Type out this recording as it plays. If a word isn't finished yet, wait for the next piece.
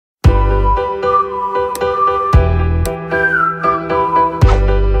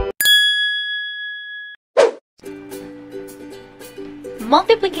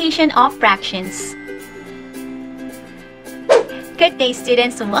Multiplication of fractions. Good day,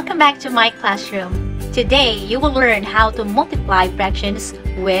 students, and welcome back to my classroom. Today, you will learn how to multiply fractions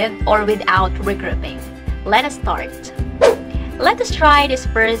with or without regrouping. Let us start. Let us try this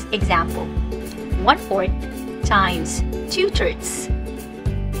first example. 1/4 times 2/3.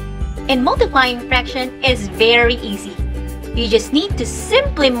 In multiplying fraction is very easy. You just need to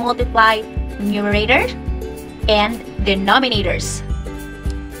simply multiply numerator and denominators.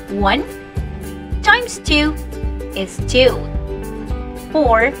 1 times 2 is 2.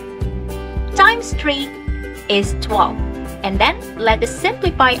 4 times 3 is 12. And then let us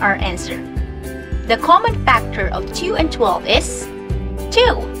simplify our answer. The common factor of 2 and 12 is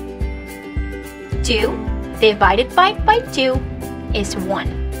 2. 2 divided by 2 is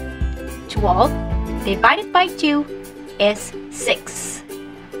 1. 12 divided by 2 is 6.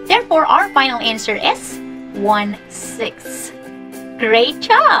 Therefore, our final answer is 1/6. Great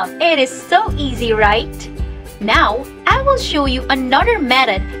job! It is so easy, right? Now, I will show you another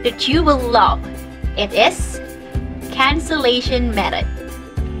method that you will love. It is cancellation method.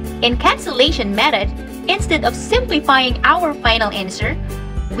 In cancellation method, instead of simplifying our final answer,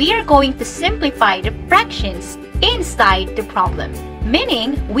 we are going to simplify the fractions inside the problem.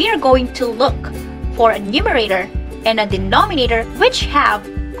 Meaning, we are going to look for a numerator and a denominator which have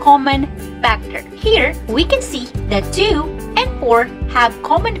common factor. Here, we can see that 2 and 4 have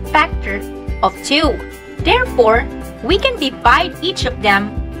common factor of 2. Therefore, we can divide each of them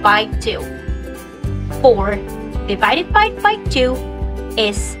by 2. 4 divided by 2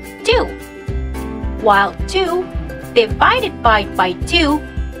 is 2, while 2 divided by 2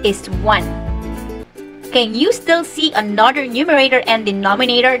 is 1. Can you still see another numerator and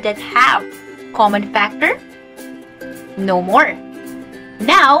denominator that have common factor? No more.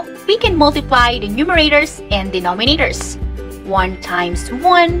 Now, we can multiply the numerators and denominators. 1 times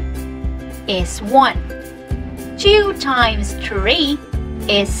 1 is 1. 2 times 3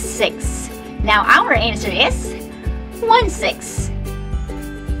 is 6. Now, our answer is 1/6.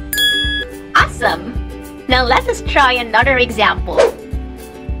 Awesome! Now, let us try another example.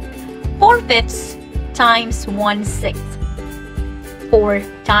 4/5 times 1/6. 4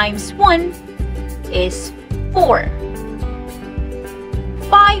 times 1 is 4.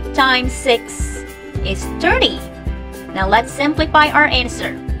 5 times 6 is 30. Now let's simplify our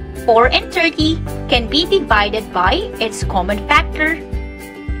answer. 4 and 30 can be divided by its common factor,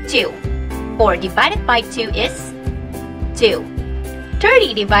 2. 4 divided by 2 is 2.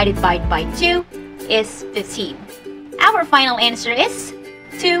 30 divided by 2 is 15. Our final answer is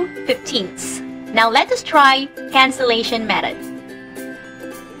 2/15. Now let us try cancellation method.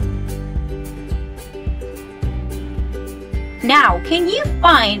 Now, can you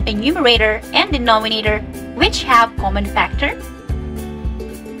find a numerator and denominator which have common factor?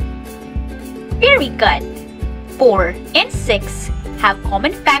 Very good. 4 and 6 have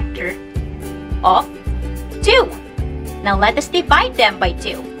common factor of 2. Now let us divide them by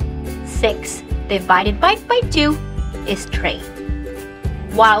 2. 6 divided by 2 is 3.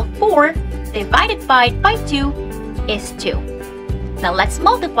 While 4 divided by 2 is 2. Now let's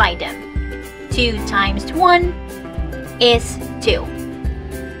multiply them. 2 times 1 is 2.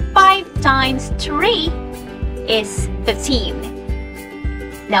 5 times 3 is 15.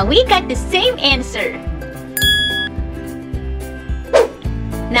 Now we got the same answer.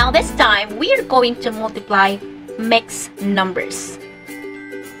 Now this time, we are going to multiply mixed numbers.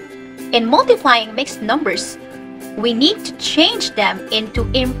 In multiplying mixed numbers, we need to change them into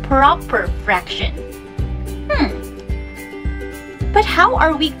improper fraction. But how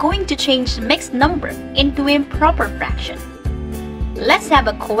are we going to change mixed number into improper fraction? Let's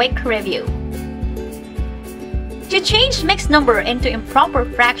have a quick review. To change mixed number into improper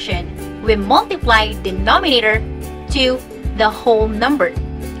fraction, we multiply denominator to the whole number.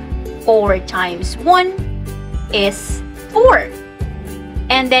 4 times 1 is 4.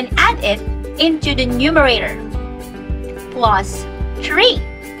 And then add it into the numerator. Plus 3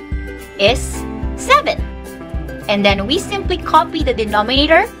 is 7. And then we simply copy the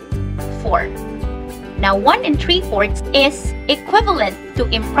denominator, 4. Now 1 and 3/4 is equivalent to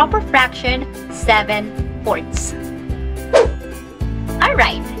improper fraction 7/4.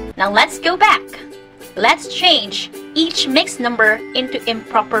 Alright, now let's go back. Let's change each mixed number into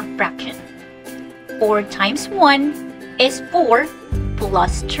improper fraction. 4 times 1 is 4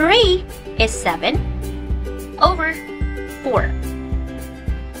 plus 3 is 7 over 4.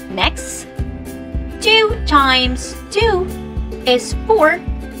 Next, 2 times 2 is 4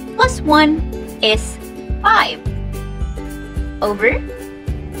 plus 1 is 5 over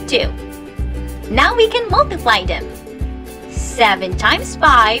 2. Now we can multiply them. 7 times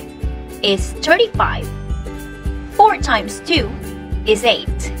 5 is 35. 4 times 2 is 8.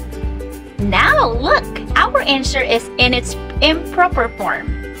 Now look, our answer is in its improper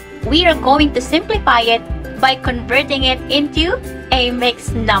form. We are going to simplify it by converting it into a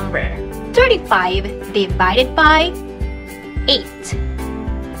mixed number. 35 divided by 8.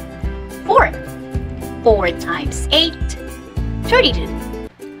 4 times 8, 32.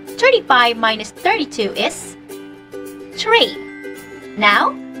 35 minus 32 is 3.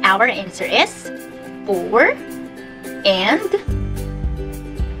 Now, our answer is 4 and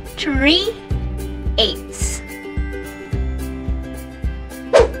 3/8.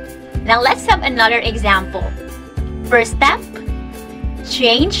 Now let's have another example. First step,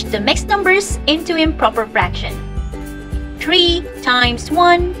 change the mixed numbers into improper fraction. 3 times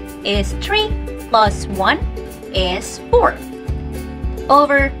 1 is 3 plus 1 is 4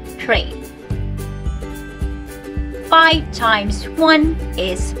 over 3. 5 times 1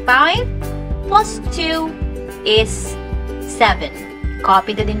 is 5 plus 2 is 7.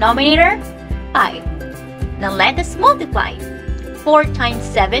 Copy the denominator, 5. Now let us multiply. 4 times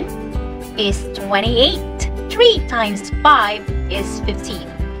 7 is 28. 3 times 5 is 15.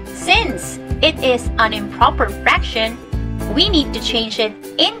 Since it is an improper fraction, we need to change it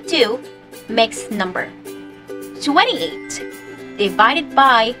into mixed number. 28 divided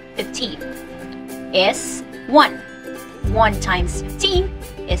by 15 is 1. 1 times 15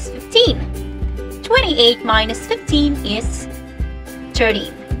 is 15. 28 minus 15 is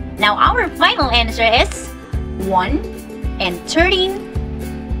 13. Now our final answer is 1 and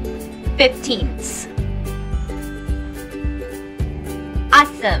 13/15.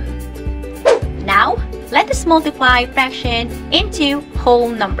 Awesome! Now, let us multiply fraction into whole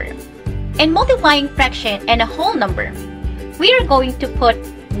number. In multiplying fraction and a whole number, we are going to put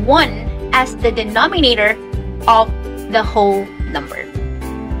 1 as the denominator of the whole number.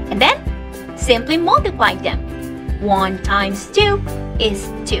 And then, simply multiply them. 1 times 2 is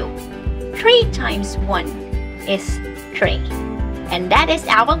 2. 3 times 1 is 3. And that is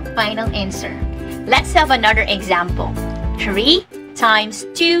our final answer. Let's have another example. 3 times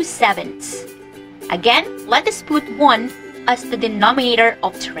 2/7. Again, let us put 1 as the denominator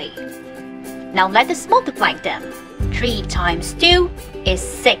of 3. Now let us multiply them. 3 times 2 is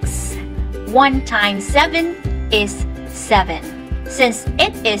 6. 1 times 7 is 7. Since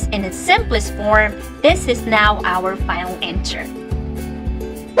it is in its simplest form, this is now our final answer.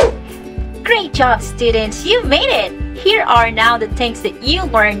 Great job, students! You made it! Here are now the things that you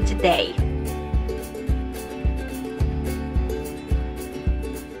learned today.